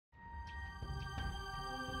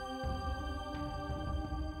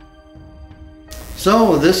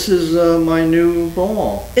So this is my new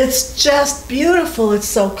ball. It's just beautiful. It's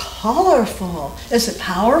so colorful. Is it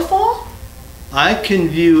powerful? I can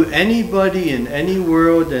view anybody in any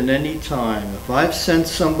world and any time. If I've sent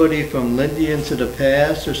somebody from Lyndia into the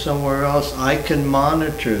past or somewhere else, I can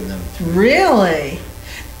monitor them. Really?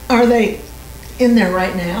 Are they in there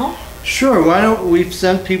right now? Sure, why don't we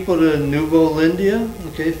send people to NouveauLyndia?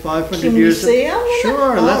 Okay, 500 Can years. Can we see them?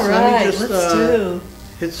 Sure, let me just let's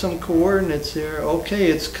hit some coordinates here. Okay,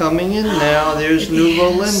 it's coming in now. There's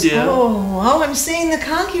NouveauLyndia. Oh, I'm seeing the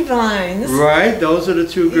concubines. Right, those are the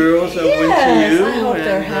two girls that went to you. I hope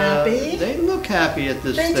they're happy. They look happy at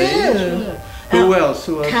this they stage. Do. Yeah. Who else?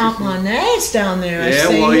 Count Monet's down there. Yeah,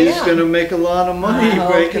 well, he's going to make a lot of money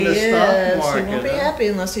breaking the stock market. He won't be happy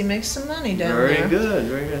unless he makes some money down there. Very good,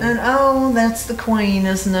 very good. And oh, that's the queen,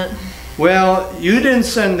 isn't it? Well, you didn't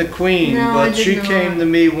send the queen, no, but she came to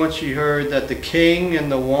me once she heard that the king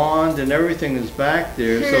and the wand and everything is back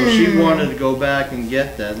there. So she wanted to go back and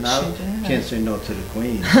get that. Now, can't say no to the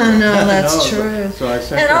queen. No, that's true. So I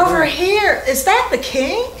sent and her over here, is that the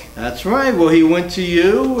king? That's right. Well, he went to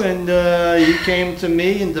you, and he came to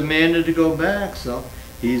me and demanded to go back. So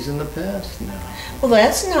he's in the past now. Well,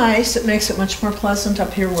 that's nice. It makes it much more pleasant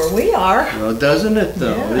up here where we are. Well, doesn't it,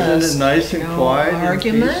 though? Yes. Isn't it nice and quiet?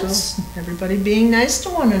 Arguments, and everybody being nice to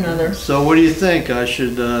one another. So what do you think? I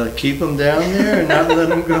should keep them down there and not let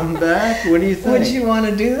them come back? What do you think? Would you want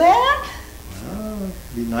to do that? Well,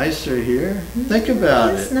 it'd be nicer here. Think about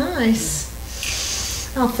it. That's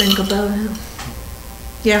nice. I'll think about it.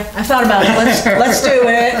 Yeah, I thought about it. Let's do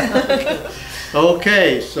it.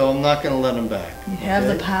 Okay, so I'm not going to let them back. You have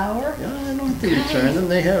the power? Yeah, I don't have to return them.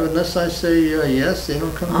 They have, unless I say yes, they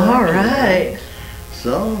don't come back. All right.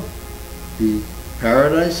 So, the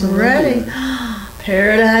Paradise in Ready. Lyndia.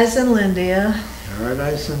 Paradise in Lyndia.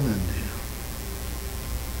 Paradise in Lyndia.